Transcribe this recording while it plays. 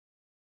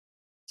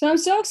So I'm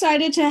so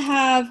excited to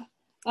have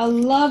a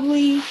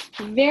lovely,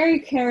 very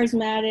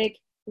charismatic,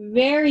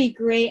 very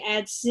great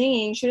at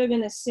singing, should have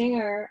been a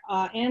singer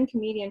and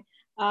comedian,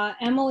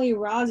 Emily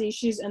Rossi.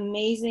 She's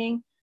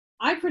amazing.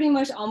 I pretty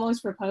much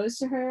almost proposed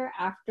to her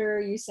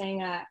after you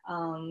sang at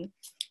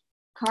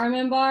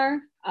Carmen Bar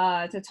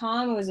to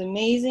Tom. It was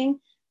amazing.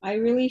 I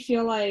really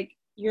feel like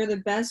you're the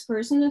best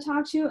person to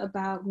talk to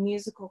about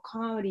musical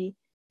comedy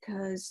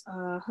because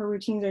her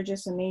routines are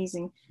just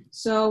amazing.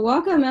 So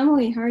welcome,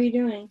 Emily. How are you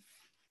doing?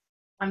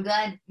 I'm good.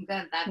 I'm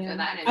good. That's Yeah. good.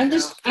 That is I'm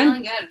just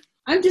feeling good.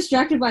 I'm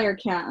distracted by your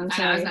cat. I'm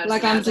sorry.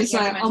 Like I'm just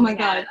like, oh my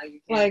god.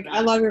 Like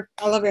I love your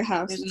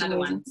house. There's it's another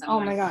amazing. one. Oh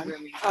my god.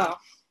 Oh,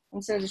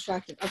 I'm so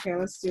distracted. Okay,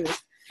 let's do this.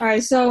 All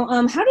right. So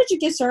how did you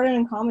get started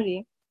in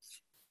comedy?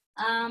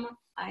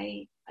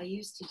 I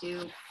used to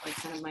do like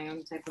kind of my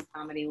own type of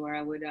comedy where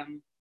I would I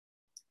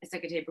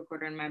stuck a tape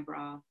recorder in my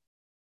bra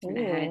and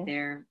I had it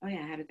there. Oh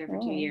yeah, I had it there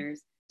for 2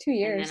 years. 2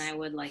 years. And then I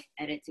would like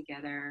edit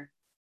together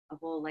a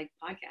whole like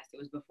podcast. It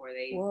was before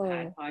they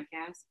had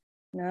podcasts.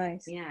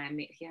 Nice. Yeah,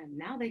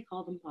 now they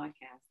call them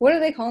podcasts. What do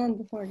they call them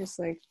before? Just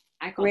like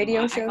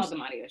radio shows? I called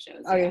them audio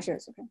shows. Audio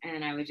shows, okay.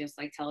 And I would just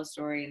like tell a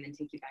story and then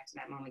take you back to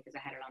that moment because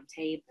I had it on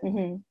tape.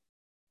 And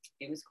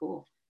It was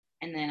cool.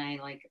 And then I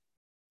like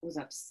was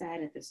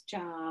upset at this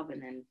job, and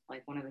then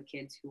like one of the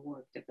kids who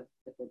worked at the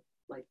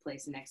like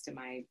place next to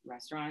my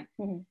restaurant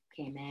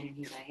came in and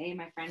he was like, hey,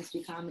 my friends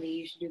do comedy,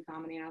 you should do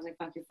comedy. And I was like,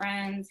 fuck your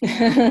friends,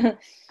 you know?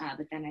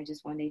 But then I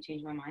just one day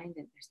changed my mind,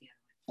 and there's the other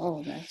one.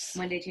 Oh, nice.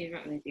 One day changed my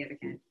mind with the other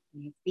kid.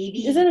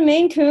 Baby. Is it a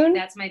Maine Coon?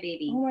 That's my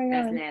baby. Oh my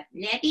god. That's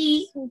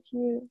Nappy. So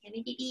cute.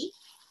 Baby.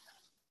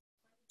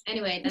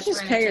 Anyway, that's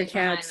just where I your changed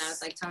my mind. cats. And I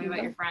was like, tell me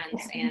about your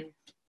friends. And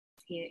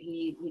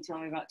he told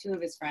me about two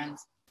of his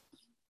friends,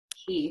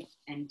 Keith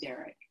and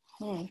Derek.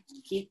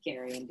 Keith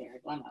Gary and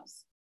Derek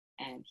Lemos.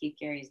 And Keith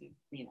Gary's,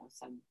 you know,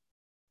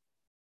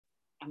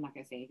 I'm not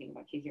going to say anything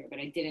about Keith Gary, but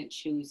I didn't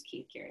choose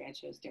Keith Gary. I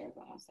chose Derek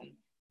Lemos. And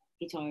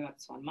he told me about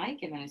this one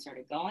mic, and then I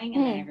started going,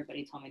 and then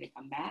everybody told me to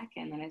come back,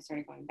 and then I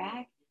started going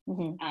back.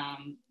 And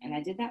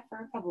I did that for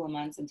a couple of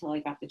months until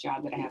I got the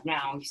job that I have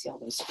now. You see all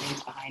those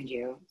screens behind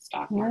you,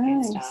 stock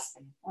market stuff.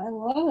 And I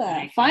love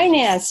that.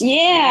 Finance.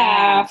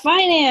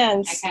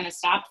 Finance. I kind of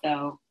stopped,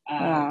 though,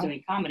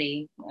 doing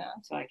comedy,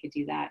 so I could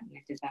do that. And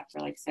I did that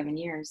for like 7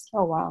 years.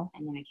 Oh, wow.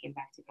 And then I came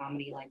back to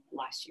comedy like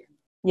last year.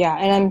 Yeah,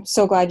 and I'm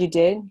so glad you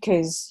did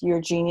because you're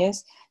a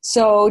genius.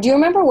 So do you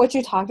remember what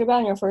you talked about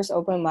in your first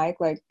open mic,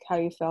 like how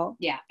you felt?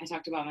 Yeah, I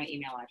talked about my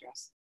email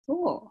address.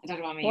 Cool. I talked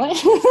about my email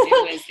address.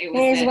 It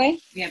was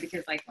yeah,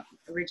 because like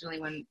originally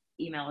when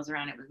email was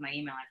around, it was my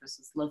email address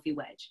was Loafy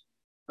Wedge.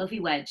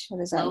 Loafy Wedge. What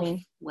does that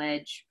mean?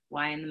 Wedge,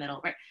 Y in the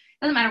middle. Right.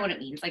 Doesn't matter what it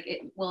means. Like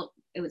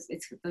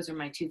it's those are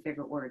my two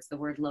favorite words, the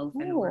word loaf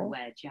and the word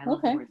wedge. Yeah, I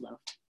love the word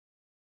loaf.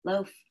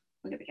 Loaf.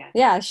 Look at the cat.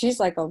 Yeah, she's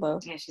like a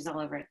loaf. Yeah, she's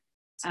all over it.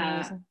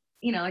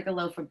 You know, like a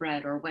loaf of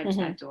bread or a wedge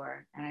that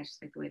door. And I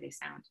just like the way they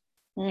sound.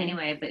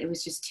 Anyway, but it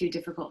was just too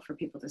difficult for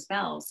people to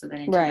spell. So then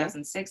in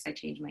 2006, I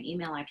changed my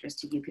email address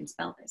to You Can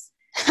Spell This.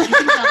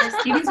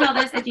 You can spell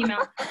this at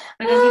Gmail. But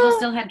then people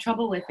still had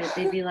trouble with it.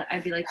 I'd be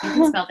like, you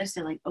can spell this.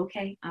 They're like,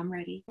 okay, I'm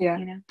ready. Yeah.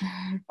 You know?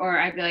 Or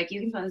I'd be like,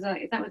 you can spell this.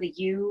 Is that with a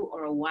U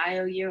or a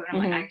Y-O-U? And I'm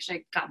like, I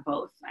actually got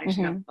both. I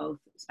actually got both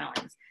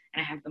spellings.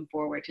 And I have them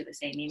forward to the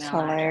same email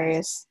address.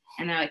 Hilarious.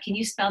 And they're like, can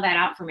you spell that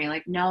out for me?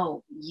 Like,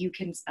 no, you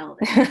can spell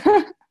this.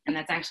 And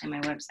that's actually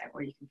my website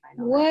where you can find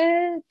all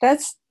that.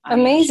 That's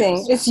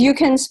amazing. It's You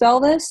Can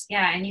Spell This?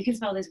 Yeah, and You Can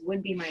Spell This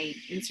would be my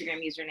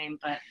Instagram username,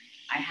 but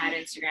I had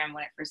Instagram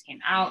when it first came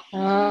out,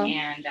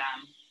 and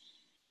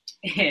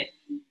it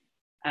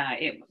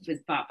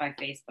was bought by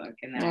Facebook,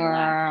 and then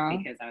I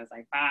left because I was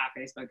like,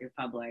 Facebook is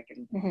public,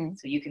 and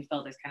so You Can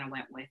Spell This kind of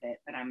went with it,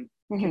 but I'm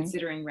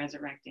considering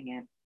resurrecting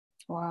it.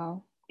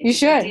 Wow. You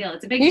should.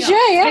 It's a big deal. You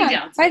should,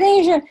 yeah. I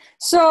think you should.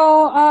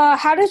 So,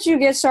 how did you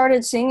get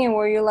started singing?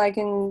 Were you like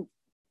in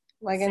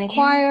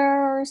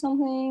choir or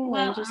something?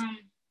 Well,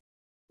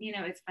 you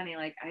know, it's funny.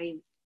 Like I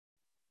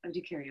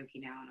do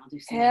karaoke now, and I'll do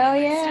singing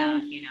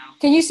myself. You know.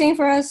 Can you sing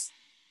for us?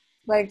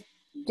 Like,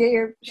 get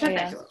your shut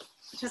that door.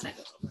 Shut that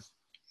door.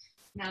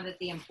 Now that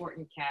the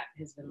important cat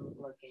has been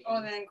located.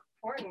 Oh, the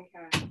important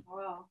cat.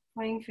 Wow.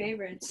 Playing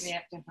favorites.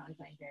 Yep, definitely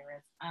playing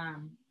favorites.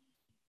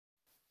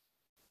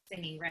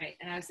 Singing, right?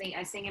 And I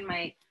sing in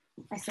my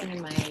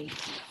karaoke,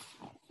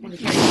 and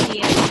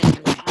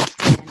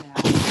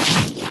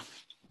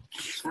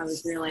I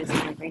was realizing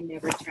like I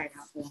never tried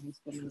out for high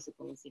school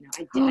musicals. You know,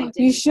 I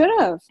did. You should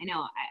have. I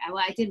know.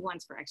 I did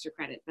once for extra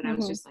credit, but I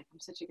was just like, I'm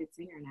such a good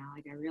singer now.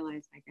 Like I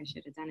realized like I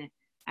should have done it.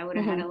 I would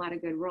have had a lot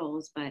of good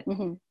roles, but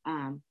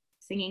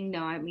singing,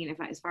 no. I mean,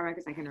 as far back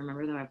as I can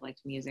remember, though, I've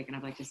liked music and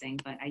I've liked to sing.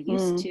 But I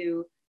used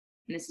to,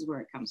 and this is where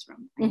it comes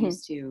from. I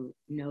used to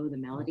know the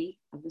melody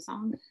of the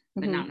song,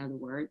 but not know the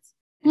words.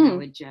 And I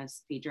would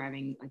just be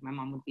driving, like my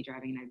mom would be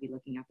driving, and I'd be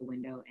looking out the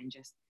window and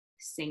just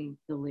sing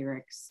the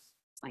lyrics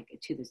like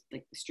to the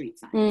street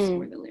signs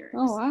were the lyrics.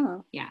 Oh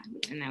wow. Yeah,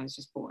 and I was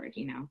just bored,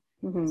 you know.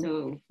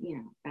 So, you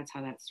know, that's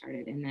how that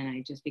started. And then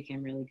I just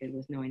became really good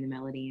with knowing the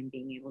melody and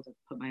being able to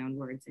put my own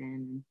words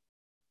in.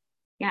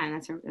 yeah, and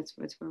that's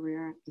where we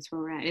are. That's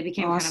where we're at. It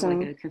became kind of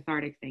like a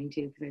cathartic thing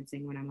too, because I'd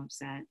sing when I'm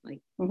upset.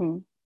 Like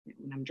when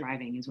I'm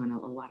driving is when a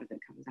lot of it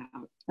comes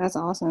out. That's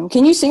awesome.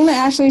 Can you sing the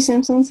Ashlee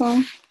Simpson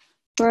song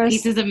for us?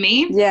 Pieces of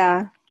Me?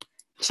 Yeah.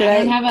 Should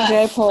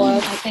I pull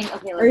up? I think.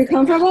 Okay. Are you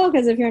comfortable?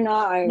 Because if you're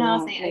not, I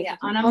no. Yeah.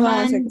 On a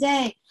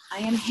Monday, I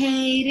am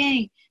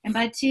hating, and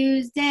by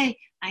Tuesday,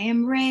 I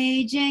am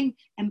raging,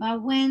 and by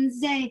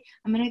Wednesday,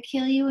 I'm gonna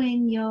kill you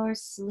in your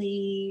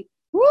sleep.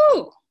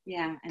 Woo!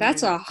 Yeah,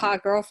 that's a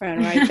hot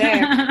girlfriend right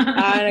there.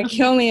 Gonna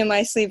kill me in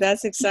my sleep.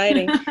 That's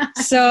exciting.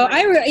 So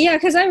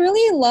because I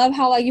really love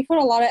how like you put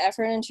a lot of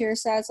effort into your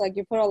sets. Like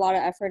you put a lot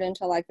of effort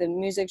into like the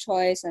music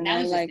choice and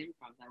then like.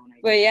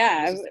 But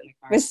yeah,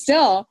 but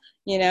still,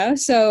 you know.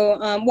 So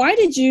why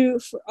did you?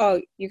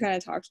 You kind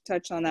of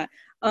touched on that.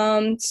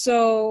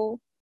 So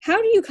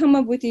how do you come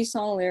up with these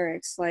song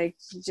lyrics? Like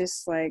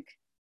just like.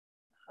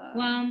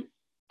 Well,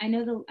 I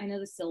know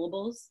the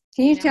syllables.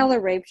 Can you tell the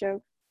rape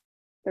joke?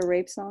 The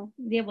rape song?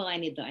 Yeah, well, I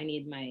need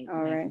my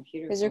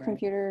computer. Is your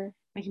computer?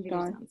 My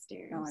computer's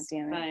downstairs. Oh,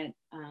 damn it.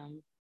 But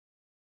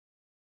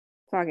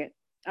fuck it.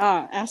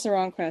 Ask the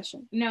wrong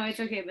question. No,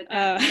 it's okay. But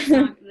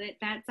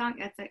that song,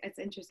 that's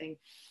interesting.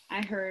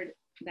 I heard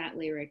that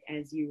lyric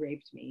as "You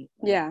raped me."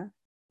 Yeah,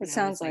 it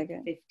sounds like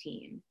it.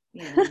 15,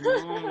 a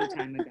long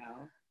time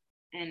ago.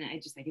 And I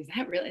just like, is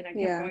that really? And I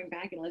kept going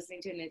back and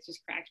listening to it, and it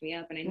just cracked me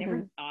up. And I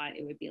never thought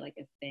it would be like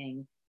a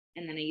thing.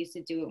 And then I used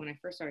to do it when I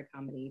first started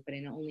comedy, but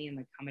only in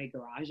the comedy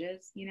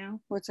garages,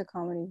 What's a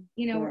comedy?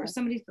 Or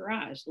somebody's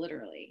garage,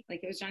 literally.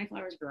 Like it was Johnny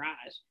Flower's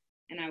garage.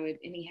 And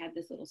he had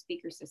this little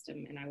speaker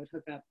system, and I would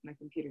hook up my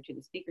computer to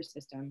the speaker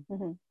system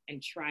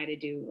and try to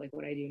do like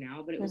what I do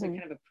now. But it was like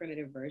kind of a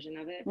primitive version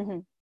of it.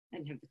 I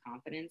didn't have the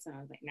confidence. And I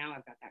was like, now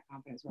I've got that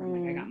confidence where I'm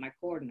like, I got my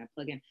cord and I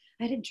plug in.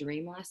 I had a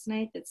dream last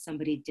night that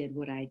somebody did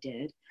what I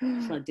did,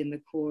 plugged in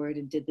the cord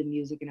and did the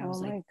music. And I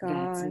was like,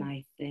 that's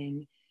my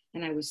thing.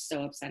 And I was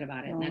so upset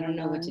about it. And I don't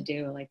know what to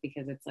do, like,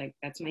 because it's like,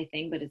 that's my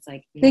thing, but it's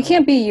like, they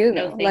can't be you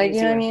though. Like,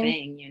 you know what I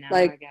mean? Thing,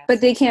 like, but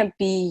they can't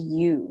be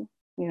you.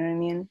 You know what I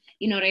mean?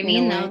 You know what I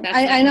mean? No, that's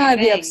I know it'd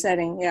be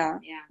upsetting. Yeah.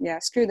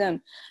 Screw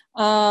them.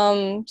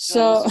 So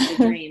it's just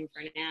a dream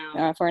for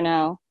now. For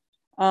now.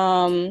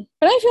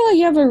 But I feel like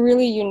you have a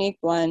really unique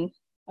blend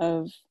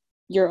of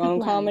your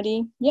own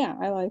comedy. Yeah,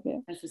 I like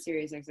it. That's the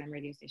Sirius XM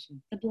radio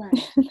station. The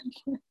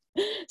blend.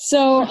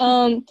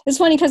 So it's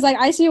funny because like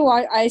I see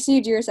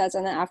you do your sets,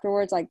 and then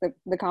afterwards like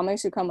the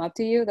comics who come up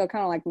to you, they'll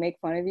kind of like make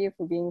fun of you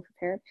for being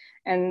prepared,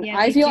 and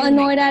I feel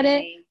annoyed at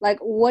it. Like,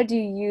 what do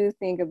you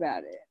think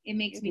about it? It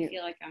makes me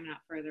feel like I'm not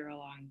further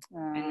along,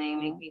 and they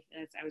make me.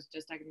 I was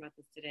just talking about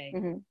this today.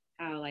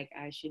 How like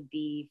I should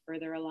be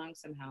further along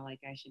somehow. Like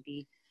I should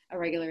be a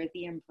regular at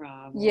the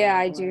Improv.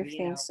 I do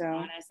think so.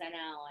 On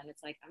SNL, and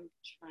it's like I'm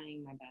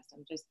trying my best.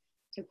 I'm just,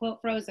 to quote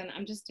Frozen,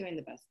 I'm just doing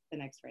the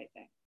next right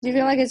thing. Do you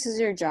feel like this is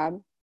your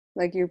job?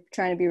 Like you're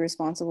trying to be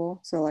responsible,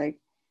 so like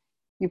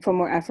you put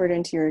more effort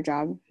into your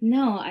job?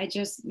 No, I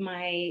just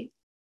my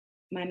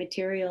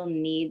material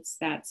needs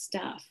that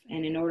stuff,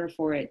 and in order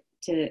for it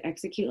to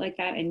execute like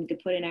that, I need to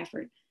put in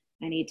effort.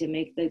 I need to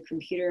make the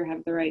computer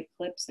have the right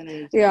clips, and I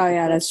need to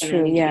that's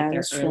true.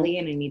 That's true.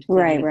 And I need to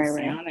right.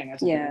 Sound. I got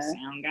to a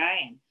sound guy,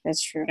 and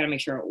that's true. Got to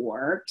make sure it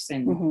works,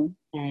 and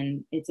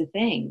it's a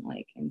thing.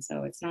 Like, and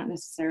so it's not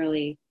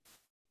necessarily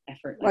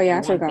effort. Like,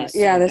 I forgot.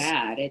 That's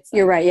bad. It's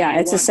you're right. Yeah,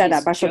 it's a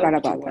setup. I forgot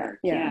about that.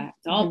 Yeah,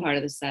 it's all part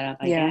of the setup.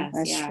 I guess.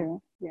 That's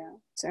true. Yeah,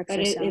 but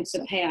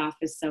the payoff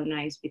is so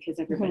nice because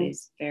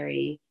everybody's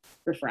very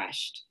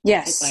refreshed.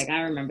 Yes, it's like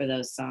I remember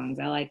those songs.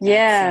 I like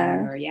that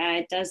song, or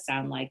it does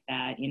sound like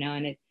that,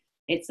 and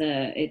it's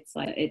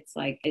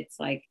like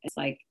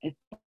a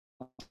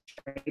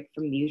break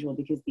from the usual,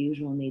 because the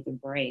usual needs a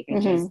break.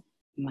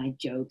 My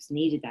jokes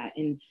needed that,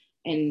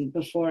 and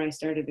before I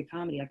started the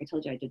comedy, like I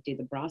told you, I did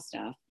the bra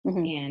stuff,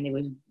 and it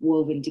was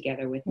woven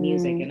together with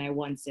music. And I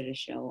once did a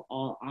show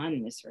all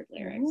on misheard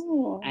lyrics.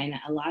 And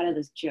a lot of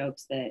those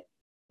jokes that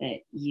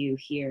you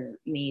hear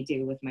me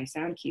do with my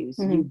sound cues,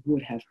 you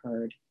would have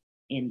heard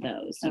in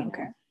those. You know?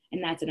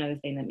 And that's another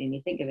thing that made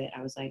me think of it.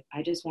 I was like,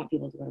 I just want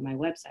people to go to my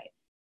website.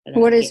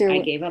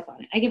 I gave up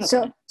on it.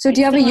 So do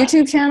you have a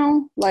YouTube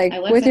channel, like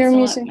with your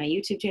music? My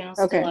YouTube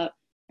channel's still up.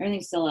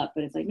 Everything's still up,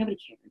 but it's like nobody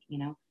cared,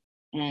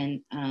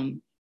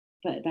 And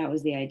but that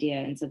was the idea.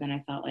 And so then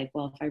I thought like,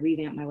 well, if I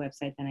revamp my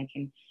website, then I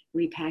can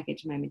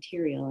repackage my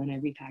material, and I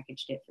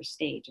repackaged it for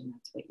stage. And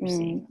that's what you're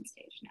seeing on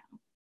stage now.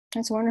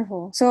 That's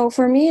wonderful. So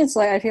for me, it's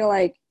like, I feel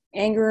like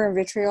anger and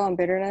vitriol and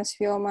bitterness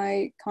fuel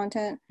my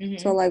content.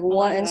 So like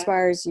what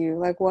inspires you?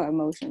 Like what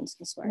emotions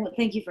inspire you? Well,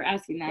 thank you for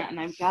asking that. And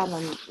I've got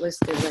them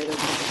listed right over there.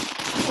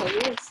 Oh,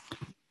 yes.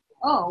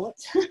 Oh,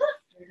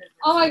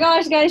 oh my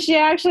gosh, guys. She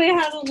actually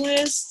has a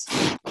list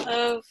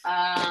of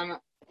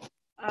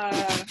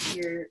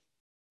your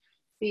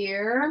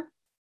fear,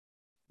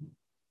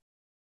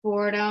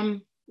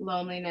 boredom,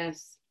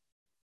 loneliness.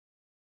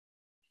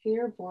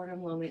 Fear,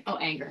 boredom, loneliness. Oh,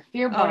 anger.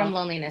 Fear, boredom,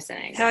 loneliness, and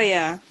anger. Hell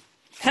yeah.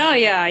 Hell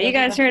yeah, you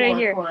guys heard it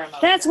here.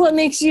 That's what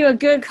makes you a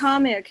good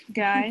comic,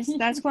 guys.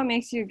 That's what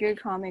makes you a good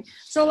comic.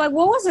 So, like,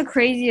 what was the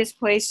craziest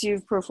place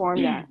you've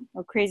performed at,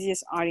 or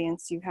craziest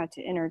audience you've had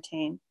to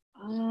entertain?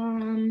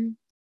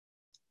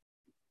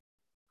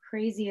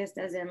 Craziest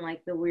as in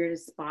like the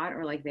weirdest spot,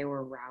 or like they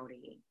were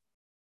rowdy?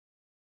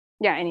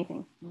 Yeah,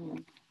 anything.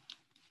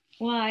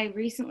 Well, I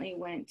recently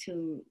went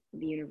to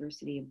the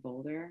University of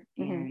Boulder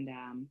and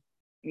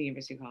the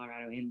University of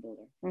Colorado in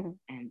Boulder,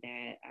 and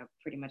I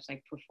pretty much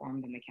like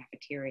performed in the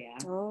cafeteria.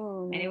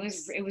 Oh,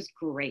 nice. And it was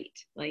great.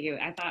 Like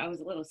I thought I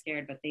was a little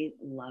scared, but they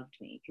loved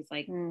me because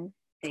like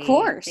of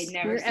course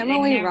you're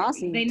Emily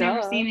Rossi. They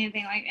never seen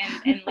anything like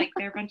and like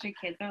they're a bunch of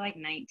kids. They're like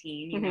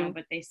 19, you know,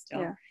 but they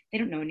still they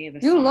don't know any of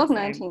the songs. You look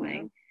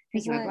 19.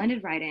 Thank you. I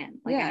blended right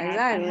in. Like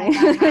exactly.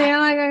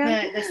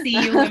 The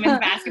CU women's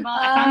basketball.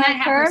 I found that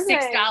hat for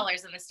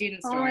 $6 in the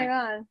student store. Oh my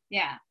god.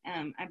 Yeah.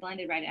 I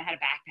blended right in. I had a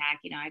backpack.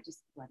 You know, I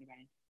just blended right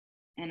in.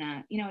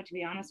 And you know, to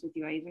be honest with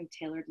you, I even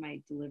tailored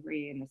my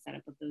delivery and the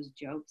setup of those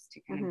jokes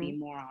to kind of be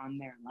more on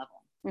their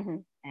level.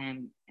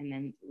 And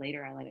then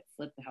later I let it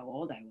slip to how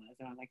old I was,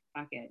 and I was like,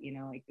 fuck it, you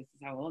know, like this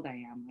is how old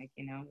I am, like,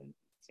 you know,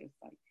 it's just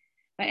like.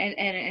 But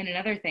and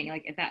another thing,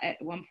 like at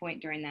one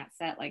point during that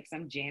set, like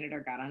some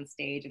janitor got on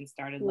stage and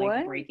started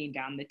like breaking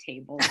down the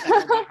tables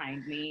that were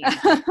behind me.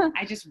 And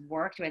I just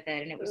worked with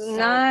it, and it was so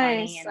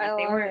funny, and like,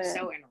 they were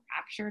so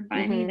enraptured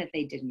by me that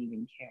they didn't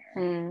even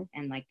care.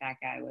 And like that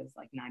guy was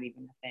like not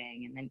even a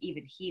thing, and then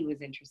even he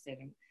was interested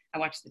in. I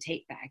watched the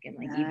tape back, and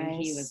like even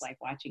he was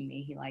like watching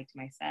me. He liked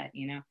my set,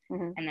 you know.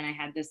 And then I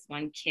had this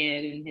one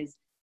kid, and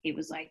he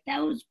was like, "That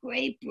was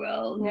great,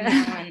 bro." You know?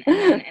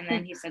 And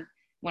then he said.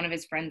 One of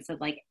his friends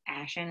said like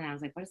Ashen, and I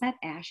was like, what is that,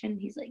 Ashen?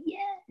 He's like, yeah,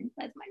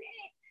 that's my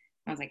name.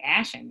 I was like,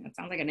 Ashen? That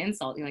sounds like an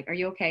insult. You're like, are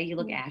you okay? You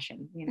look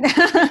ashen, you know.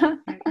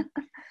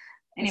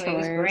 Anyway, it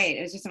was great.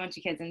 It was just a bunch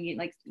of kids, and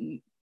like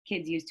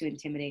kids used to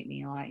intimidate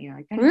me a lot, you know,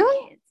 like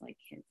really kids, like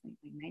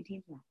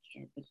 19's not a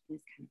kid, but it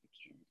is kind of a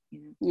kid,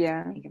 you know.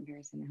 Yeah. In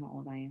comparison to how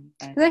old I am.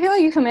 But I feel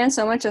like you command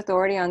so much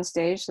authority on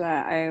stage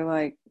that I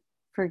like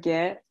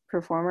forget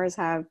performers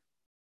have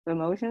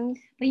emotions.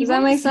 Does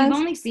that make sense? You've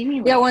only seen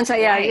me like once.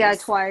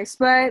 Twice.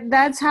 But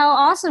that's how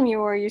awesome you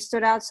were. You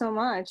stood out so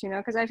much, you know,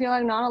 because I feel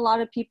like not a lot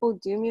of people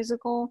do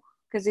musical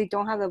because they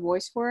don't have the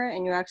voice for it,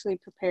 and you actually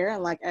prepare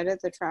and like edit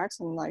the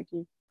tracks and like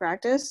you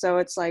practice. So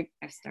it's like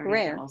I've started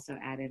rare. to also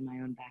added my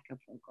own backup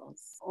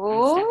vocals.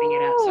 I'm stepping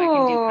it up so I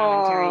can do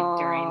commentary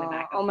during the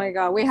backup. Oh my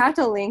god, we have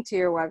to link to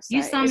your website.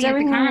 You saw me at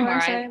the con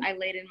where I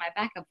laid in my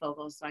backup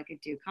vocals so I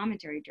could do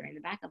commentary during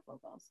the backup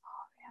vocals.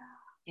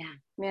 Yeah.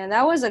 Man,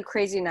 that was a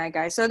crazy night,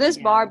 guys. So this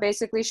bar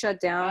basically shut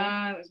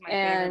down. It was my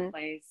favorite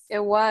place. It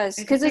was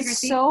because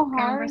it's so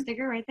hard.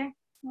 Sticker right there.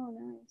 Oh,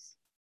 nice.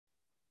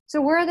 So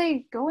where are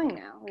they going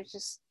now? It's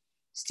just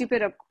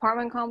stupid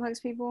apartment complex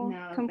people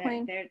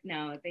complain.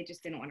 They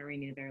just didn't want to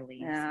renew their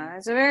lease. Yeah,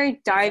 it's a very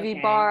divey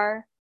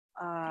bar.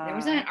 There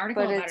was an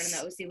article about it in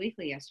the OC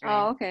Weekly yesterday.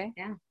 Oh, okay.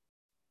 Yeah.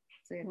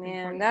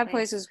 Man, that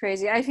place was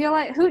crazy. I feel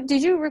like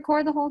did you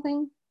record the whole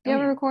thing? Do you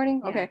have a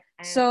recording? Yeah. Okay.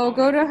 So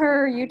go to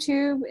her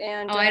YouTube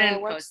and I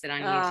didn't post it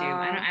on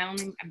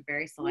YouTube. I'm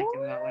very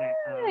selective about what I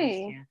post.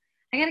 Yeah.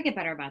 I gotta get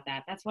better about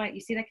that. That's why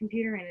you see that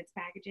computer and its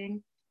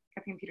packaging. I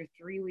got the computer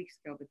 3 weeks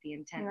ago, but the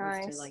intent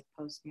was to like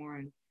post more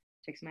and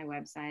fix my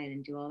website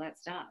and do all that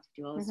stuff.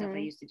 Do all the stuff I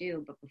used to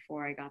do, but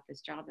before I got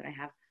this job that I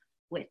have,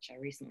 which I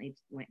recently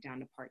went down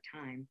to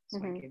part-time so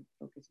I could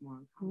focus more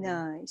on comedy.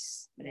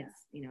 Nice. But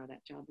it's, you know,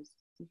 that job is,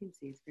 you can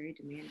see, it's very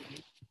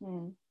demanding.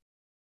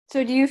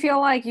 So do you feel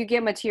like you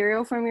get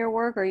material from your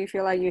work, or you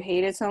feel like you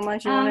hate it so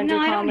much you want to do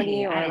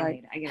comedy?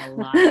 I get a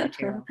lot of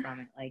material from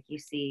it. Like you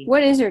see,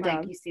 what is your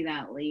job? You see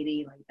that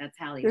lady, like that's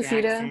Hallie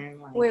Rafita? Jackson.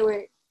 Like,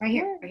 wait. Right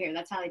here.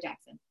 That's Hallie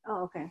Jackson.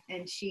 Oh, okay.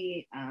 And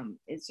she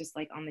is just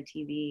like on the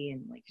TV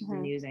and like she's a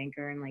news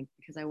anchor, and like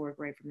because I work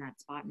right from that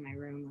spot in my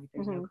room, like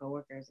there's no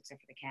coworkers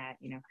except for the cat,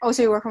 you know. Oh,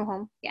 so you work from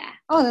home? Yeah.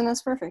 Oh, then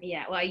that's perfect.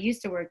 Yeah. Well, I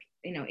used to work,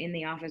 you know, in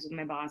the office with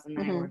my boss, and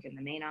then I worked in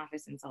the main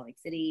office in Salt Lake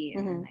City,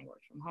 and then I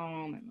worked from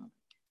home, and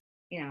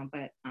you know,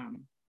 but I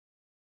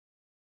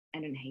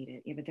didn't hate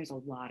it. Yeah, but there's a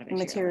lot of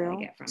material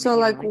I get from so it.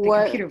 like what?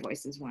 The computer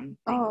voice is one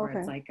thing where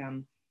it's like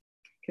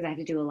because I have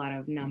to do a lot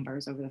of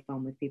numbers over the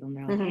phone with people, and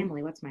they're like, hey,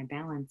 Emily, what's my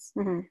balance?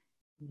 I'm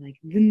like,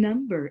 the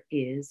number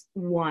is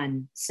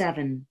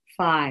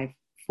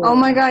 1754. Oh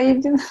my god, you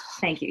do.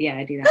 Thank you. Yeah,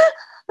 I do that.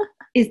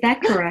 Is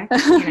that correct?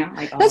 You know,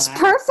 like all that's that.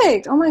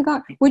 Perfect. Oh my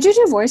god, would you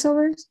do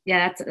voiceovers?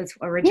 Yeah, that's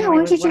originally what I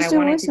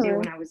wanted to do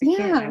when I was a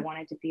kid. I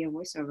wanted to be a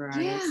voiceover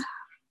artist. Yeah.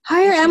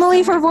 Hire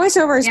Emily for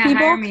voiceovers,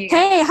 people.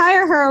 Hey,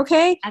 hire her,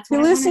 okay?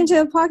 You're listening to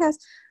the podcast.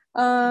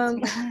 I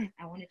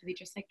wanted to be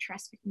just like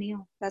Tress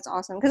MacNeille. That's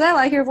awesome, because I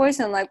like your voice.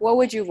 And like, what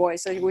would you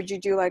voice? Like, would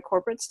you do like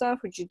corporate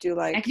stuff? Would you do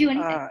like I could do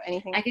anything.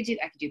 Anything? I could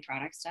do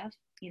product stuff.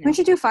 You know, why don't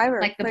you do Fiverr?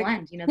 Like the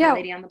blend. You know, the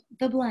lady on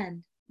the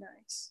blend.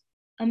 Nice.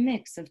 A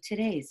mix of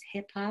today's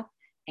hip hop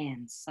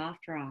and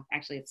soft rock.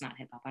 Actually, it's not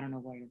hip hop. I don't know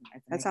what it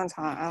is. That sounds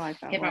hot. I like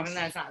that. Hip hop, and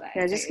that's not that.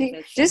 Yeah,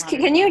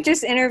 can you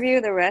just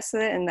interview the rest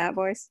of it in that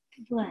voice?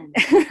 Blend.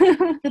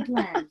 The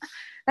blend.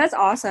 That's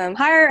awesome.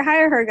 Hire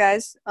her,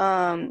 guys.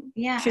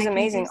 Yeah, she's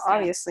amazing,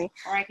 obviously.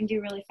 Or I can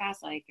do really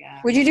fast, like.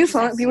 Would you do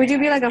phone? Would you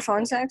be like a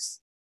phone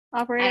sex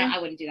operator? I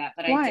wouldn't do that,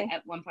 but Why?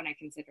 at one point I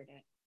considered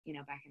it. You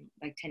know, back in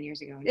like 10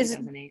 years ago in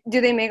 2008.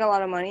 Do they make a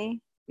lot of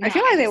money? No, I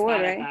feel like they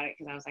would, right?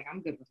 Because I was like,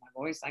 I'm good with my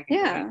voice. I can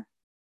do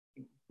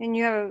it. And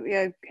you have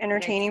a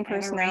entertaining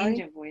personality. I have a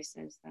range of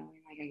voices, though.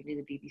 Like I can do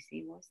the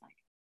BBC voice. Like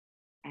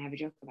I have a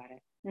joke about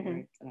it. Where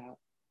it's about.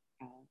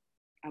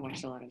 I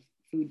watched a lot of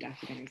food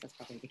documentaries. That's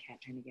probably the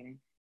cat trying to get in.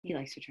 He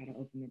likes to try to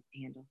open the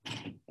handle.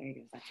 There he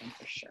goes. That's him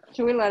for sure.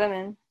 Should we let him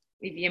in?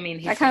 I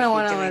mean, I kind of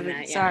want to let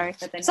it. Sorry,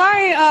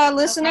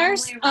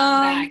 listeners. He'll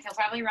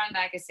probably run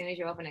back as soon as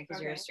you open it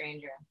because you're a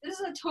stranger. This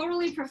is a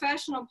totally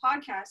professional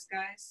podcast,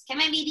 guys.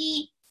 Come on,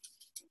 baby.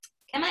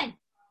 Come on.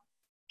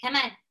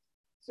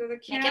 So the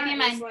cat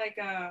is like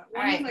a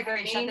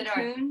shut the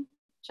door.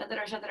 Shut the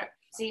door.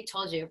 See,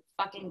 told you.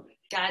 Fucking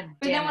goddamn.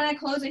 But then when I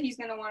close it, he's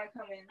gonna want to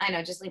come in. I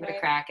know. Just leave it a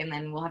crack, and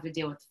then we'll have to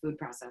deal with the food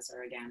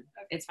processor again.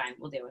 Okay. It's fine.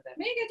 We'll deal with it.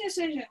 Make a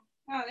decision.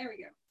 Oh, there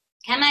we go.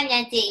 Come on,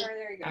 Nancy.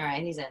 There you go. All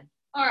right, he's in.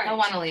 All right. He'll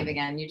want to leave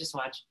again. You just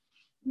watch.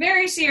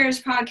 Very serious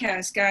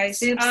podcast, guys.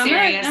 Super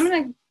serious. I'm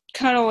gonna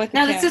cuddle with.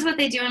 No, this is what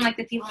they do in like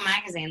the People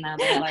magazine, though.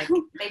 They're like,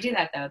 they do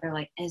that though. They're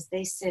like, as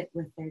they sit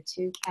with their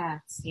two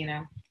cats, you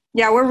know.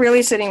 Yeah, we're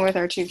really sitting with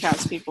our two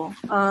cats, people.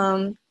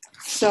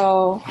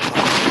 So,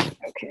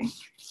 okay,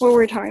 what were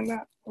we talking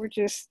about? We're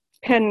just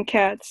petting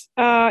cats.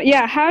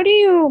 Yeah. How do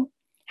you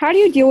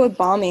deal with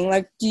bombing?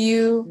 Like, do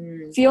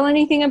you feel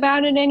anything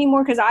about it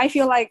anymore? Because I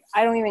feel like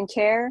I don't even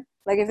care.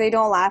 Like, if they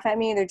don't laugh at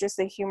me, they're just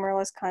the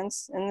humorless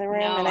cunts in the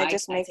room, and I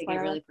just make fun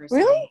of them.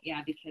 Really?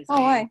 Yeah, because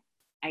why?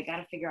 I got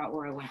to figure out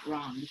where I went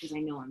wrong because I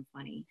know I'm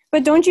funny.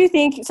 But don't you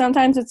think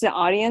sometimes it's the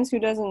audience who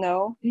doesn't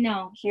know?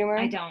 No. Humor?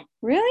 I don't.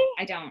 Really?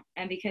 I don't.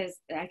 And because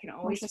I can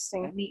always,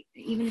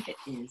 even if it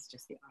is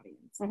just the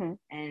audience,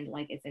 and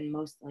like it's in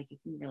most, like you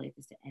can relate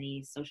this to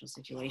any social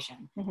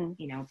situation,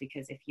 you know,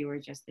 because if you were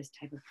just this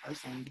type of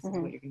person, this is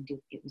what you're going to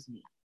do. It was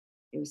me.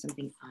 It was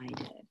something I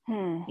did,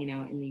 you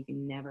know, and you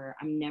can never,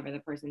 I'm never the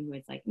person who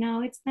it's like,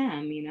 no, it's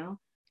them, you know,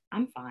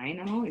 I'm fine.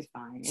 I'm always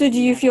fine. So do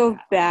you feel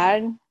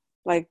bad?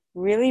 Like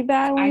really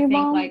bad when you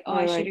bomb? I think like,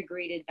 I should have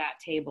greeted that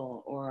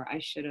table, or I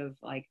should have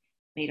like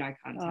made eye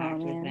contact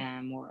with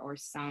them, or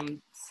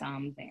something.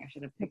 I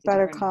should have picked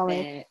better a different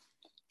fit.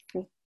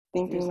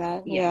 Thinking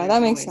that,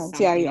 that makes sense.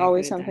 Yeah, you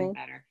always something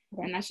better,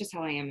 and that's just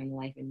how I am in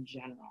life in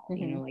general.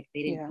 You know, like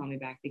they didn't call me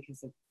back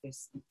because of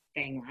this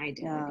thing I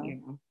did.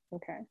 You know.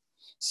 Okay.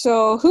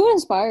 So who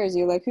inspires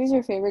you? Like, who's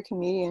your favorite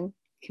comedian?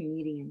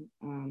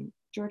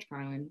 George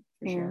Carlin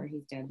for sure.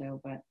 He's dead though,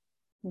 but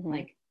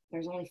like.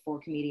 There's only 4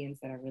 comedians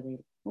that I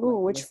really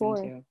which 4?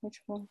 To.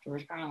 Which 4?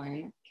 George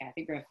Carlin,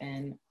 Kathy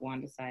Griffin,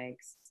 Wanda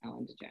Sykes,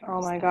 Ellen DeGeneres.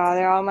 Oh my God,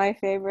 they're all my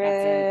favorites.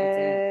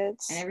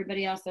 That's it. And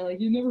everybody else, they're like,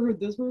 you never heard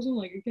this person?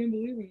 Like, I can't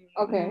believe it.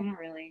 Okay. No, not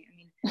really. I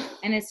mean,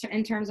 and it's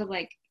in terms of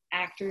like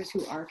actors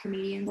who are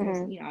comedians.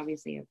 You know,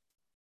 obviously,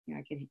 you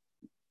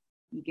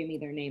give me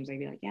their names, I'd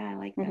be like, yeah, I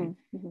like them.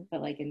 But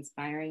like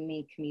inspiring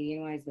me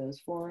comedian-wise, those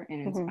 4,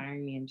 and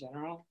inspiring me in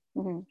general,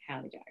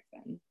 Hallie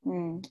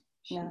Jackson.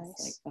 She's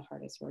like the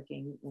hardest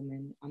working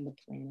woman on the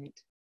planet.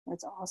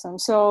 That's awesome.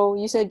 So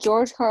you said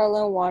George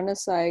Carlin, Wanda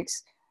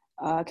Sykes,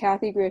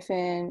 Kathy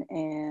Griffin,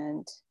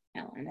 and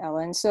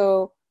Ellen.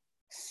 So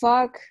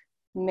fuck,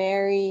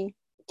 marry,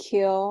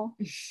 kill.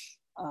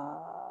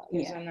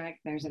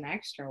 There's an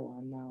extra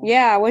one though.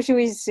 Yeah, what should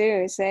we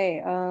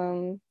say?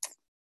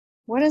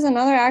 What is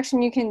another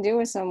action you can do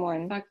with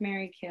someone? Fuck,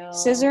 marry, kill.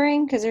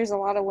 Scissoring, because there's a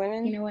lot of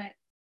women. You know what?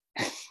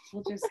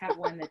 We'll just have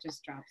one that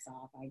just drops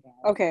off, I guess.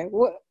 Okay.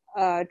 What?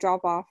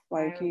 Drop off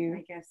I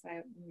guess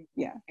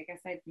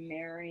I'd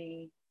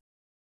marry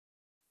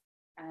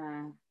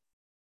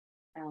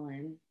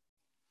Ellen.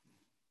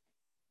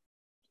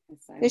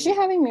 Is she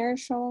having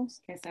marriage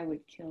troubles? Guess I would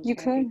kill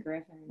Kathy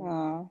Griffin.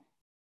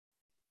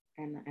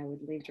 And I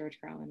would leave George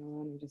Carlin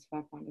alone and just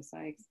fuck Wanda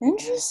Sykes.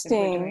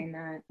 Interesting. Doing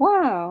that.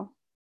 Wow.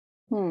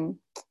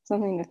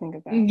 Something to think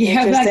about.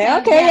 Yeah, interesting.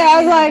 Okay, yeah,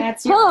 I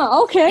was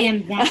like, okay.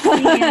 And that's the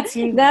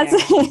answer.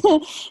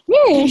 That's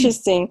very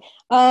interesting.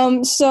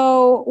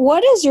 So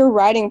what is your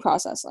writing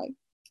process like?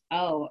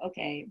 Oh,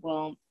 okay.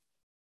 Well,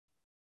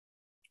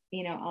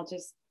 you know, I'll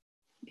just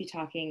be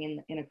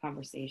talking in a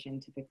conversation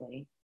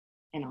typically,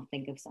 and I'll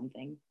think of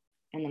something,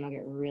 and then I'll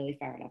get really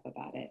fired up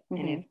about it.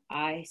 And if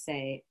I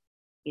say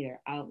either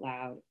out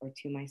loud or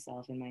to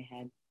myself in my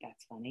head,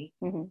 that's funny,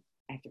 I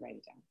have to write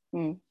it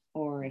down.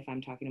 Or if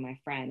I'm talking to my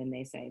friend and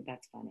they say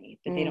that's funny,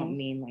 but they don't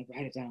mean like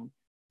write it down.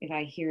 If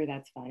I hear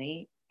that's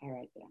funny, I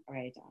write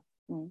it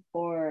down.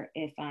 Or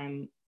if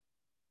I'm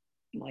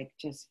like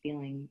just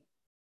feeling,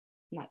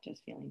 not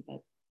just feeling,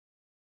 but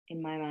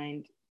in my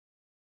mind,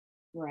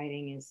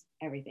 writing is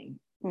everything.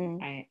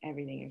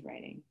 Everything is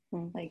writing.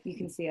 Like you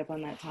can see up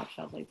on that top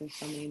shelf, like there's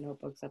so many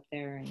notebooks up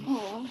there,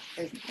 and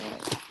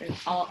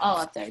there's all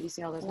up there. You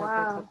see all those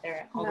notebooks up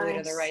there, all the way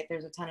to the right.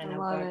 There's a ton of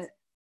notebooks.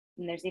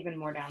 And there's even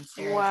more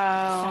downstairs.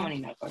 Wow. So many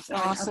notebooks.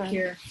 Awesome. Up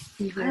here.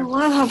 I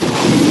love how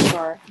books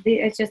are.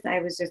 It's just, I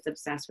was just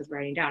obsessed with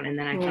writing down. And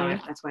then I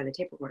thought that's why the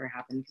tape recorder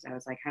happened, because I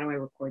was like, how do I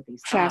record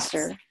these thoughts?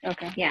 Faster.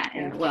 Okay. Yeah.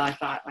 And well, I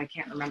thought, I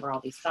can't remember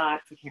all these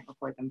thoughts. I can't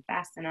record them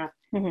fast enough.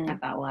 I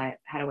thought, well,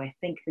 how do I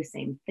think the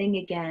same thing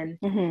again?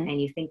 And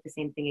you think the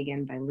same thing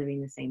again by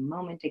living the same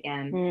moment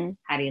again.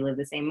 How do you live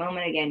the same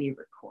moment again? You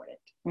record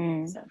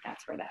it. So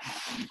that's where that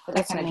happened. But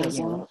that kind of drove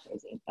me a little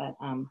crazy. But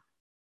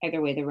either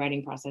way, the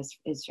writing process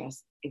is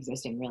just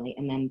existing, really,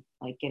 and then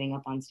like getting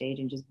up on stage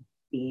and just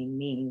being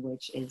me,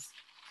 which is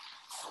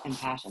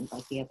impassioned.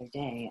 Like the other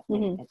day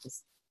at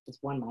this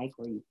one mic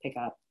where you pick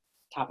up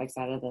topics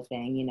out of the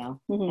thing, you know,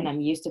 and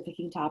I'm used to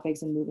picking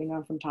topics and moving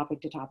on from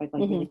topic to topic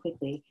like really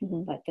quickly.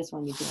 But this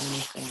one you can only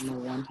stay on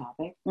the one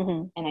topic,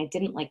 and I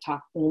didn't like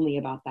talk only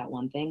about that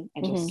one thing.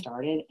 I just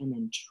started and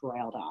then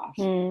trailed off,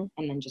 and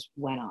then just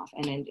went off,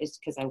 and then it's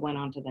because I went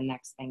on to the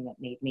next thing that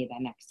made me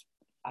the next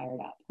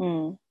fired up.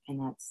 And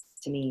that's,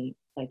 to me,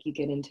 like you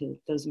get into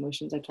those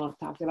emotions I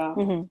talked about,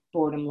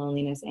 boredom,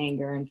 loneliness,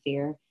 anger, and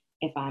fear.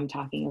 If I'm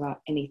talking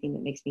about anything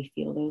that makes me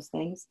feel those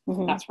things,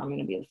 that's where I'm going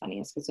to be the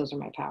funniest, because those are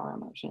my power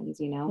emotions,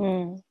 you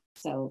know?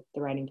 So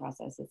the writing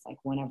process, it's like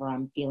whenever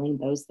I'm feeling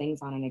those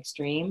things on an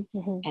extreme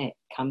and it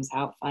comes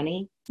out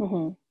funny,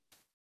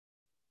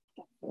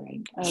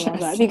 I love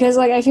that, because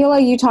like I feel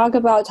like you talk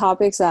about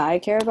topics that I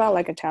care about,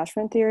 like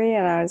attachment theory,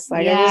 and I was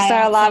like, I just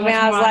started laughing.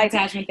 I was like,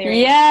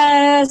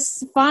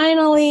 yes,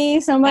 finally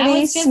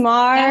somebody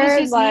smart. That was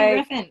just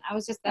like me riffing. I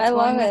was just, that's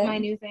one of my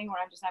new thing, where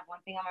I just have one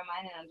thing on my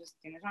mind and I'm just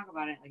gonna talk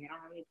about it. Like I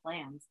don't have any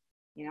plans,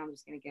 you know. I'm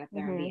just gonna get up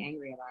there and be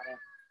angry about it.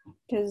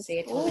 Because see,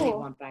 it totally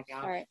went back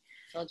out. All right.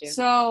 Told you.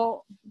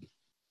 So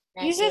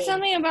you said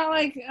something about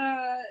like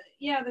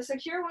the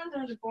secure ones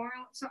are the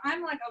boring. So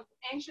I'm like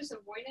anxious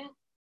avoidant.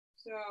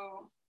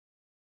 So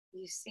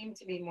you seem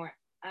to be more,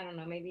 I don't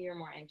know, maybe you're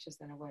more anxious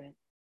than avoidant.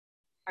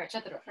 All right,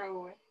 shut the door.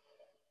 Probably.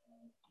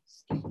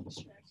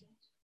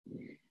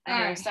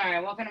 I'm sorry, I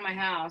walk into my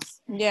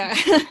house. Yeah.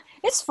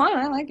 It's fun.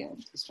 I like it.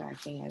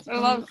 Distracting as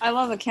I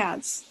love the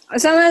cats.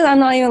 Sometimes I'm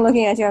not even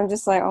looking at you. I'm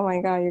just like, oh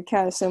my god, your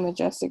cat is so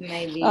majestic.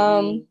 Maybe.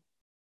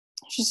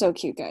 She's so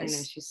cute, guys. I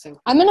know, she's so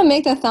cute. I'm gonna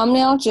make the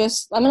thumbnail.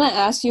 I'm gonna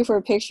ask you for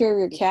a picture of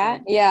your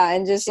cat. Sure. Yeah,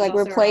 and just like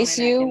replace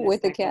you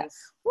with the cat.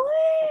 What?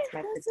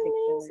 That's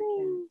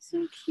amazing.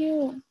 So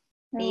cute.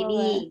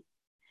 Baby.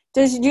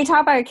 Do you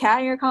talk about your cat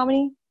in your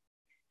comedy?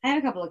 I have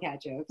a couple of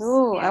cat jokes.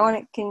 Oh, yeah. I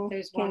want to.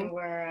 There's one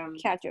where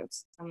cat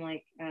jokes. I'm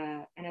like,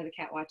 I know the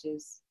cat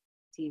watches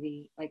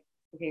TV. Like,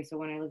 okay, so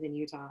when I lived in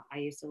Utah, I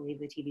used to leave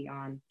the TV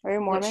on. Are you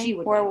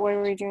Mormon? What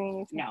were you doing in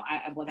Utah?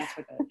 No, well, that's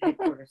what the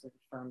headquarters of the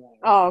firm.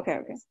 Oh,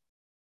 okay.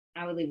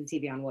 I would leave the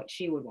TV on what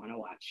she would want to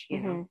watch, you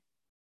know,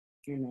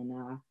 and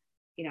then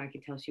you know, I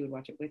could tell she would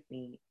watch it with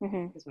me,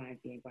 because when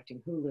I'd be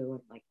watching Hulu, and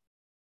like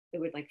it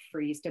would like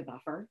freeze to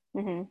buffer,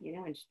 you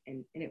know,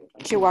 and it would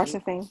like. She watched the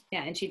thing.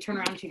 Yeah, and she'd turn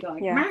around and she'd go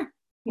like,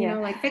 you know,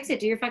 like fix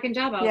it, do your fucking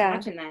job. I was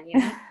watching that, you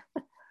know.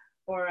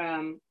 Or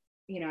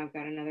you know, I've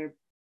got another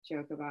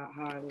joke about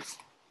how I was,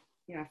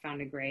 you know, I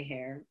found a gray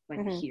hair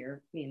like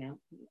here, you know,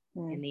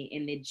 in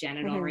the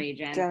genital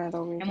region.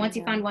 And once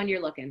you find one,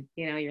 you're looking.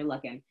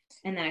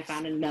 And then I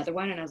found another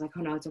one, and I was like,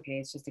 oh no, it's okay,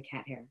 it's just a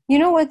cat hair. You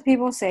know what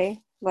people say?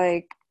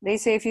 Like they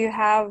say if you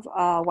have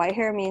white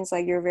hair, means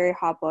like you're very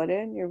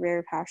hot-blooded, you're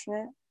very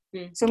passionate.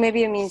 So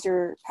maybe it means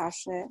you're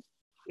passionate.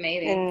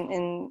 Maybe.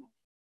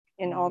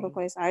 In all the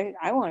places.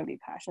 I want to be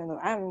passionate though.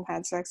 I haven't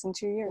had sex in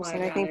 2 years,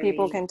 and I think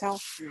people can tell.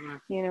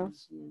 You know.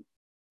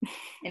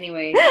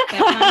 Anyway, the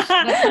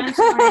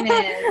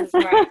punchline is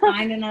where I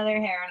find another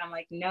hair, and I'm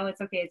like, no,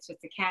 it's okay, it's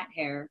just a cat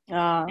hair.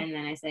 And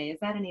then I say, is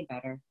that any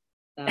better?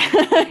 So,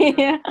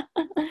 yeah.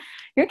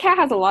 Your cat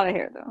has a lot of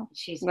hair though.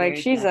 She's a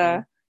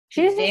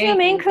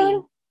Maine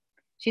Coon.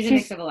 She's a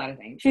mix of a lot of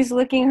things. She's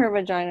licking her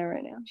vagina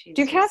right now.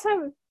 Do cats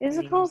have? Is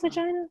it called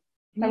vagina?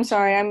 I'm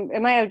sorry.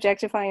 Am I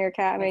objectifting your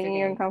cat, making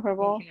you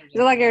uncomfortable? Is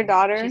it like your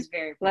daughter? She's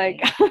very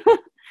like.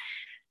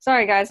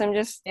 Sorry, guys. I'm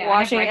just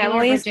watching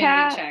Emily's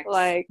cat. Checks.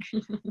 Like,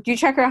 do you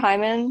check her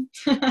hymen?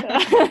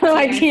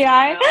 Like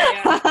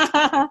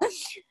T.I.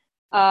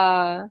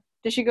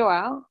 Does she go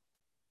out?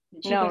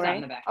 No,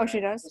 right? Oh, she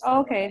does.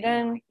 Oh, okay.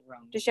 Then,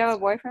 does she have a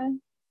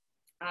boyfriend?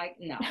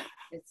 No.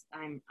 It's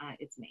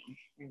me.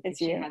 It's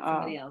if you. She had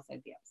somebody else,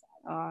 I'd be upset.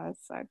 Oh, that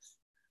sucks.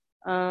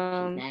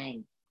 She's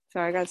 9.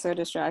 Sorry, I got so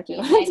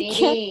distracted.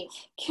 Baby.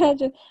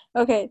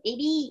 Okay.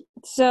 Baby.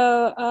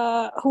 So,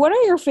 what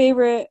are your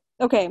favorite?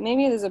 Okay,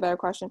 maybe this is a better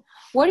question.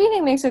 What do you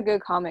think makes a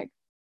good comic?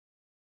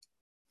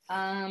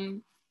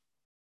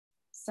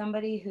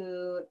 Somebody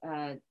who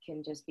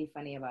can just be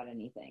funny about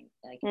anything.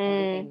 Like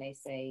everything they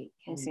say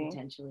can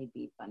potentially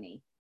be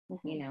funny.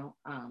 You know,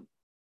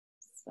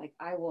 it's like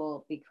I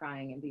will be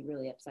crying and be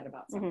really upset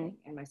about something,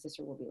 and my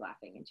sister will be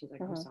laughing, and she's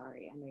like, "I'm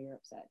sorry, I know you're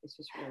upset. It's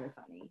just really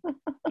funny,"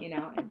 you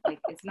know. And like,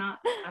 it's not.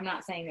 I'm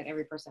not saying that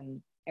every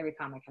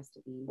comic has to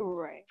be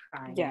crying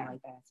like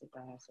that. So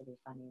that has to be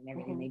funny, and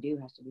everything they do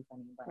has to be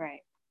funny. But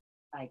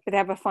like, but they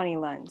have a funny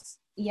lens.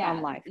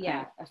 On life.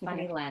 Yeah, a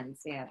funny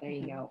lens. Yeah, there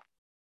you go.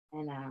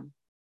 And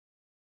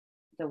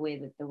the way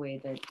that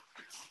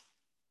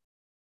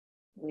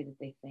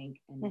they think,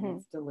 and then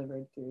it's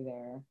delivered through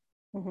their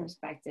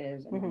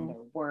perspectives, and then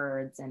their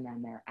words, and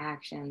then their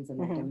actions, and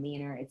their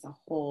demeanor. It's a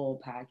whole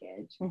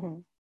package.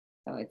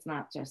 So it's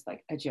not just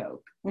like a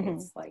joke.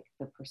 It's like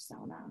the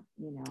persona,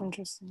 you know.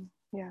 Interesting.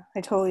 Yeah,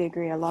 I totally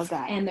agree. I love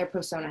that. And their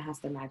persona has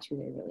to match who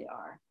they really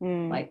are.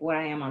 Like what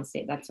I am on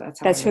stage. That's how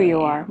that's who you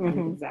are.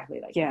 I'm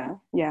exactly like that.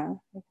 Yeah.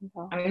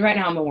 I mean, right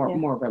now I'm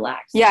more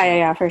relaxed.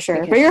 Yeah, for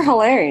sure. But you're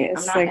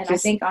hilarious. I'm not, like, and I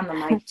think on the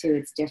mic too,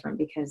 it's different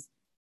because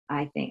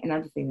I think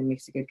another thing that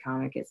makes a good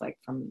comic is like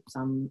from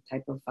some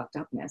type of fucked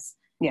upness.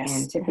 Yes.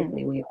 And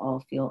typically we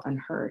all feel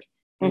unheard.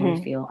 And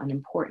we feel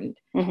unimportant.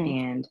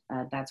 And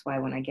that's why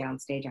when I get on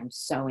stage, I'm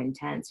so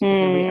intense because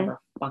nobody ever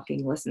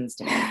fucking listens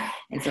to me.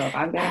 And so if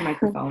I've got a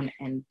microphone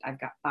and I've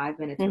got 5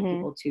 minutes for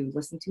people to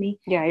listen to me,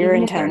 you're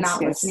intense. If they're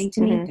not listening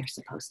to me, they're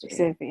supposed to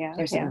be.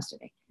 They're supposed to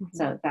be.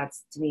 So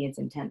that's, to me, it's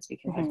intense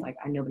because it's like,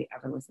 nobody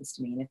ever listens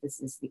to me. And if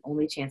this is the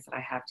only chance that I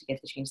have to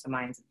get to change the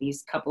minds of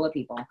these couple of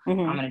people, I'm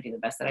going to do the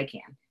best that I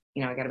can.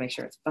 You know, I got to make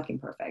sure it's fucking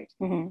perfect.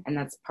 And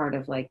that's part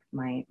of like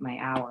my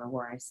hour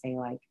where I say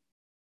like,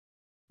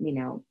 you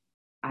know,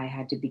 I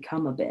had to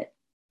become a bit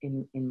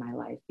in my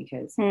life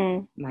because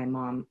my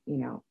mom, you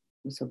know,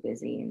 was so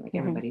busy, and like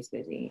everybody's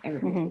busy.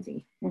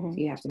 So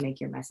you have to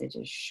make your message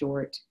as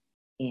short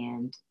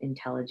and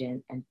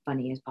intelligent and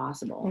funny as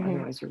possible.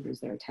 Otherwise you'll lose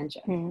their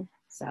attention.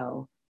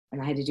 So,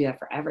 and I had to do that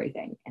for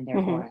everything. And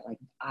therefore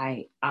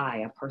I,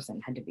 a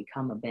person, had to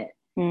become a bit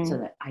so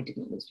that I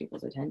didn't lose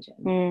people's attention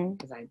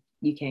because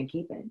you can't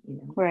keep it, you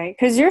know? Right.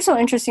 Because you're so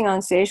interesting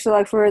on stage. So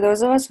like for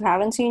those of us who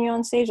haven't seen you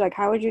on stage, like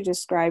how would you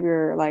describe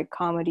your like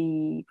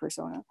comedy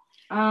persona?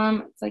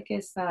 It's like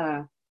it's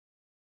a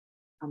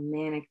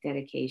manic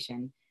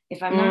dedication.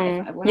 If I'm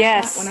not,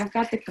 when I've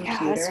got the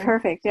computer, that's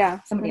perfect. Yeah.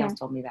 Somebody else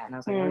told me that, and I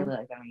was like, I really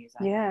like that. I'm gonna use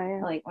that. Yeah.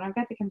 Like when I've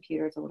got the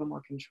computer, it's a little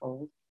more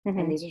controlled,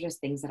 and these are just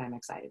things that I'm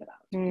excited about.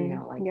 You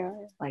know,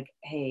 like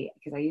hey,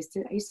 because I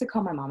used to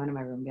call my mom into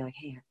my room and be like,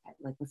 hey,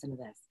 like listen to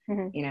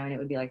this, you know, and it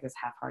would be like this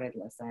half-hearted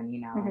listen,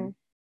 you know,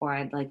 or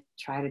I'd like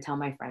try to tell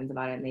my friends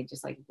about it, and they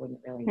just like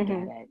wouldn't really get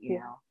it, you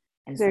know,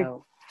 and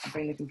so I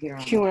bring the computer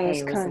on, like,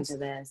 hey, listen to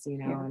this, you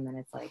know, and then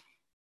it's like.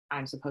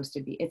 It's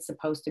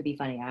supposed to be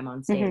funny. I'm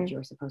on stage.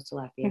 You're supposed to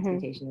laugh. The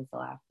expectation is to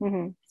laugh.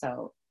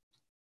 So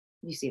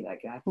you see that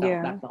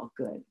that felt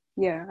good.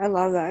 Yeah, I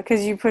love that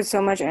because you put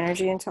so much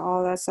energy into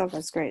all that stuff.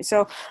 That's great.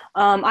 So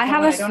I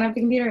don't have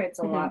the computer. It's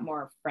a lot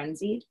more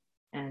frenzied,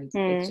 and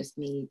it's just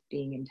me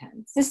being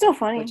intense. It's still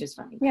funny, which is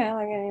funny. Yeah,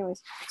 like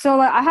anyways. So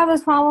like I have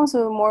this problem.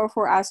 So more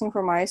for asking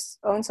for my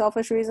own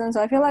selfish reasons.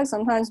 I feel like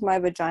sometimes my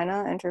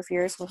vagina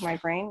interferes with my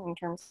brain in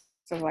terms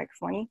of like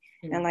funny,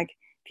 and like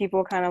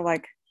people kind of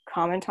like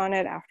comment on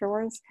it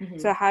afterwards.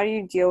 So how do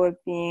you deal with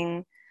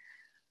being,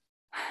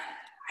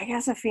 I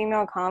guess, a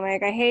female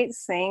comic? I hate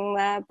saying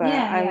that, but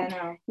I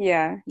know.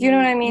 Yeah. Do you know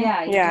what I mean?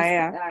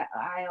 Yeah.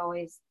 I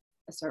always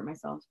assert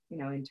myself, you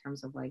know, in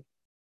terms of like,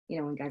 you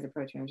know, when guys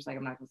approach me, I'm just like,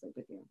 I'm not gonna sleep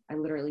with you. I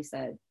literally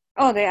said.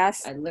 Oh, they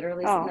asked. I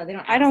literally said, no, they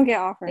don't. I don't get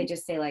offered. They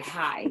just say like,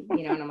 hi,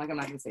 you know, and I'm like, I'm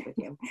not gonna sleep with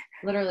you.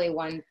 Literally,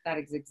 that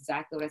is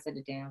exactly what I said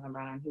to Daniel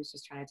Zambrano. He was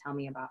just trying to tell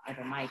me about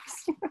other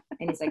mics,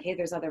 and he's like, hey,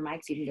 there's other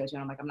mics you can go to,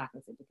 and I'm like, I'm not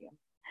gonna sleep with you.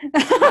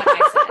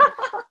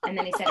 And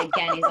then he said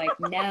again, he's like,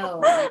 no,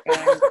 like,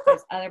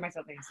 there's other mics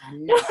out there.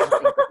 I'm not gonna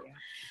sleep with you.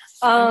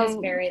 I'm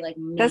just very like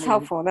mean. That's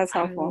helpful. I'm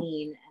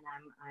mean,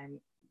 and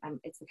I'm.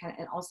 It's the kind of,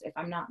 and also if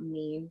I'm not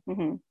mean,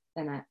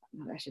 then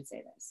I should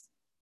say this.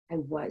 I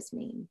was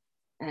mean,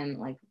 and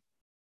like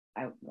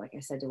I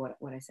said to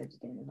what I said to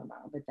Daniel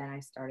Zambrano, but then I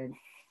started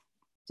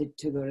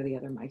to go to the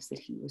other mics that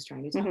he was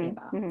trying to tell me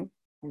about, and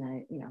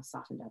I, you know,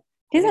 softened up.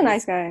 He's a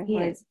nice guy. He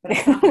is, but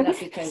I softened up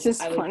because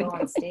I would go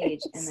on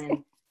stage, and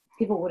then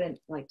people wouldn't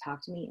like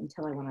talk to me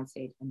until I went on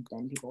stage, and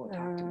then people would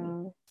talk to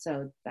me.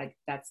 So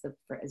that's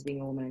as being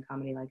a woman in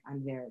comedy, like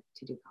I'm there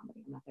to do comedy.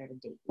 I'm not there to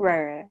date.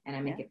 Right. And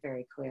I make it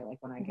very clear, like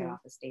when I get off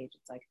the stage,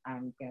 it's like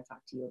I'm gonna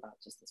talk to you about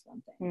just this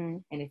one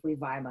thing, and if we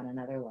vibe on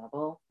another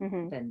level,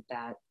 then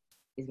that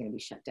is going to be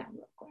shut down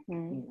real quick.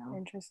 You know,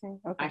 interesting.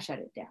 Okay. I shut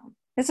it down.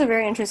 It's a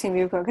very interesting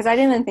viewpoint because I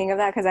didn't even think of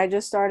that because I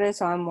just started,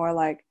 so I'm more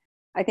like,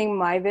 I think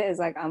my bit is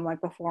like I'm like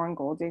the foreign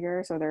gold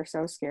digger, so they're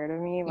so scared of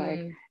me,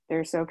 like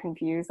they're so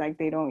confused, like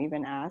they don't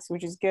even ask,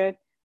 which is good.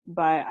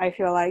 But I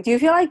feel like, do you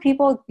feel like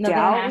people doubt they don't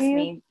ask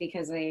me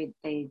because they're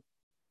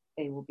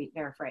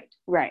afraid,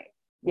 right?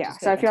 Yeah,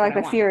 so I feel like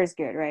the fear is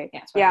good, right?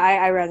 Yeah,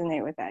 I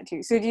resonate with that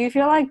too. So do you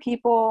feel like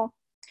people?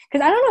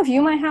 Because I don't know if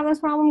you might have this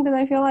problem because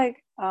I feel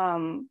like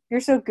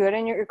you're so good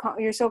and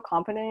you're so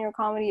competent in your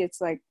comedy.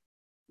 It's like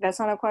that's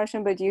not a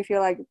question, but do you feel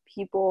like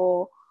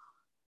people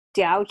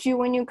doubt you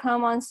when you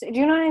come on stage. Do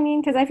you know what I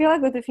mean? Because I feel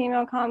like with the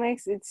female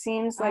comics, it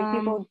seems like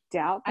people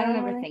doubt them. I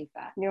don't ever think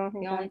that. You don't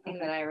think the only thing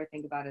that I ever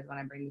think about is when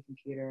I bring the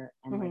computer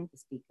and like the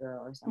speaker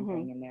or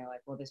something, and they're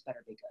like, "Well, this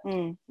better be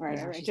good."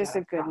 Right. Just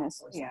the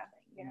goodness. Yeah.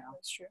 You know,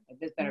 that's true. Like,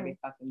 this better be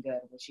fucking good.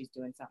 Well, she's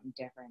doing something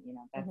different. You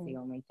know, that's the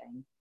only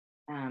thing.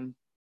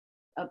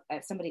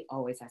 Somebody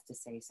always has to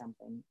say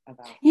something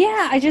about.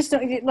 Yeah, I just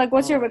don't like.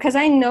 What's your? Because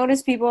I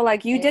notice people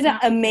like you did an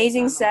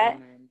amazing set.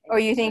 Or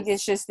you think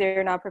it's just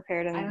they're not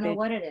prepared? And I don't know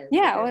what it is.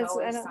 Yeah, there's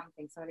always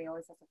something. Somebody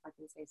always has to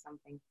fucking say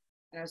something.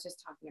 And I was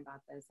just talking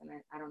about this, and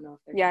I don't know if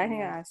they're. Yeah, I think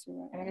I asked you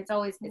that. I mean, it's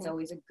always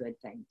a good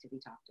thing to be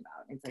talked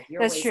about. It's like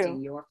you're that's wasting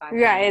true. your 5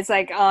 minutes. Yeah, it's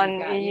like on.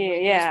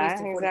 Yeah,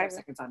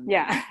 exactly. On me,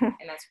 yeah, and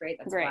that's great.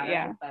 That's great. flattering,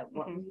 Yeah. But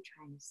what were you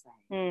trying to say?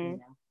 You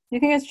know? You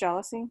think it's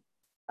jealousy?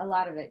 A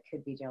lot of it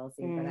could be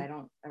jealousy, but I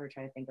don't ever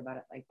try to think about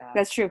it like that.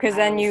 That's true, because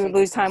then you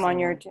lose time on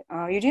your.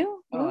 Oh, you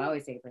do? Oh, I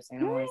always take it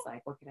personally. I'm always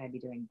like, what could I be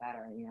doing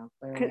better? You know,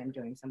 clearly I'm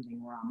doing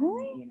something wrong.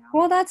 Really? You know.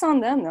 Well, that's on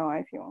them, though.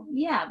 I feel.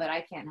 Yeah, but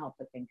I can't help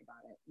but think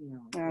about it. You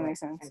know. That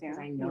makes sense. Because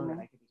I know that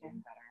I could be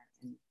doing better,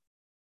 and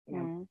you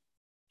know.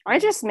 I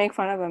just make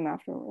fun of them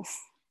afterwards.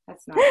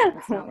 That's not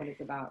what it's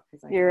about.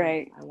 Because you're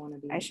right. I want to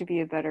be. I should be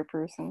a better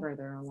person.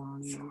 Further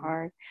along. It's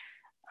hard.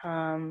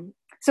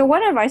 So,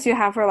 what advice do you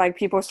have for like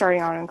people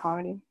starting out in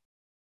comedy?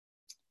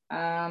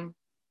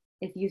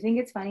 If you think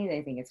it's funny,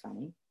 they think it's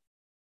funny.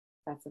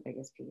 That's the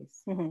biggest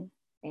piece.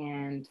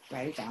 And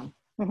write it down.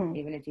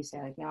 Even if you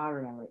say like, no, I'll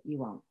remember it. You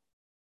won't.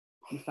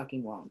 You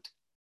fucking won't.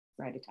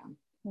 Write it down.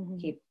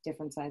 Keep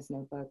different size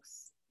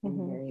notebooks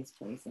in various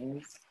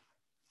places.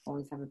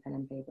 Always have a pen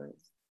and paper.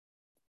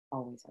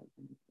 Always have a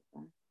pen and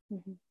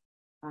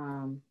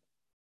paper.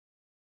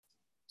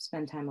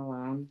 Spend time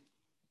alone.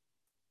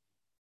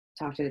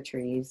 Talk to the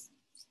trees.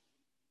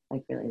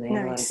 Like really, they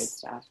have a lot of good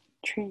stuff.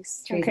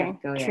 Trees. Okay.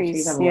 Trees.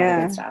 Trees have a lot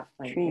of good stuff.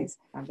 Like, trees.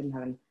 I've been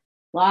having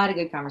a lot of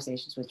good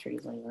conversations with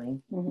trees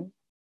lately.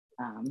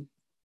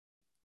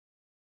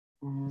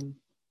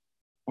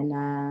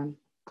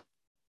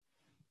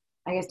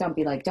 I guess don't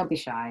be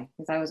shy,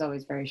 because I was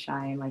always very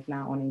shy and like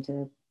not wanting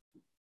to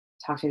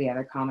talk to the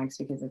other comics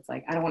because it's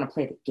like I don't want to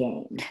play the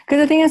game. Because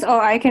the thing is,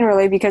 I can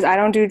relate because I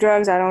don't do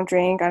drugs, I don't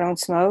drink, I don't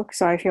smoke,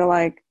 so I feel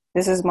like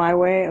this is my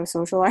way of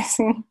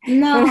socializing.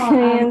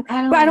 No,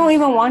 but I don't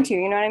even want to,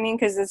 you know what I mean?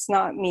 Because it's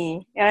not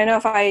me. And I know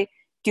if I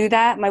do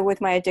that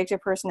with my addictive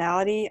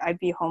personality, I'd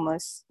be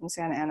homeless in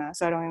Santa Ana,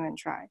 so I don't even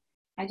try.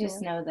 I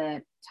just know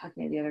that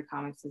talking to the other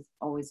comics is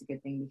always a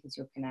good thing because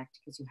you'll connect,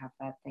 because you have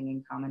that thing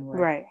in common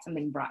where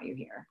something brought you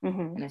here.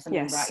 And if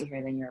something brought you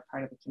here, then you're a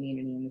part of the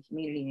community, and the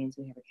community means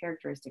we have a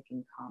characteristic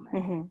in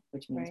common,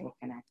 which means we'll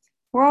connect.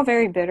 We're all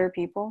very bitter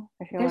people,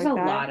 I feel There's like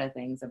a lot of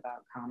things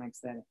about comics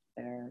that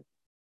are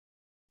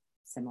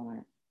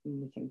similar.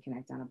 And we can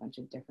connect on a bunch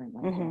of different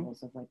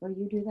levels of like, oh,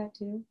 you do that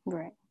too?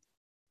 Right.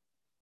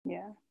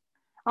 Yeah.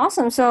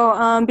 Awesome.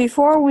 So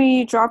before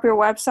we drop your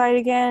website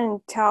again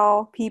and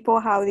tell people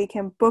how they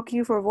can book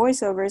you for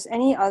voiceovers,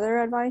 any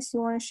other advice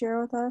you want to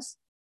share with us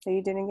that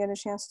you didn't get a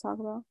chance to talk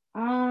about?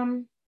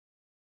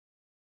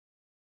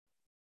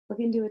 Look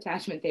into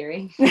attachment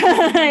theory.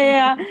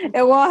 Yeah,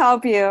 it will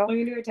help you. Look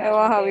into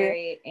attachment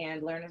theory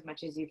and learn as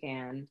much as you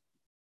can.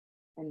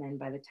 And then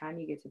by the time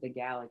you get to the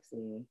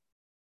galaxy,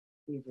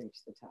 you've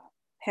reached the top.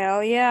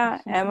 Hell yeah.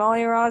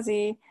 Emily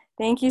Rozzi,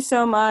 thank you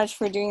so much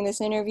for doing this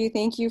interview.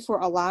 Thank you for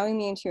allowing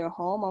me into your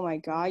home. Oh my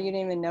God, you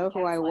didn't even know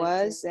who I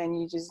was, and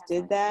you just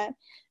did that.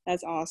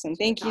 That's awesome.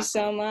 Thank you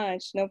so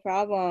much. No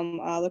problem.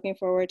 Looking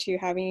forward to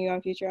having you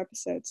on future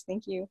episodes.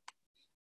 Thank you.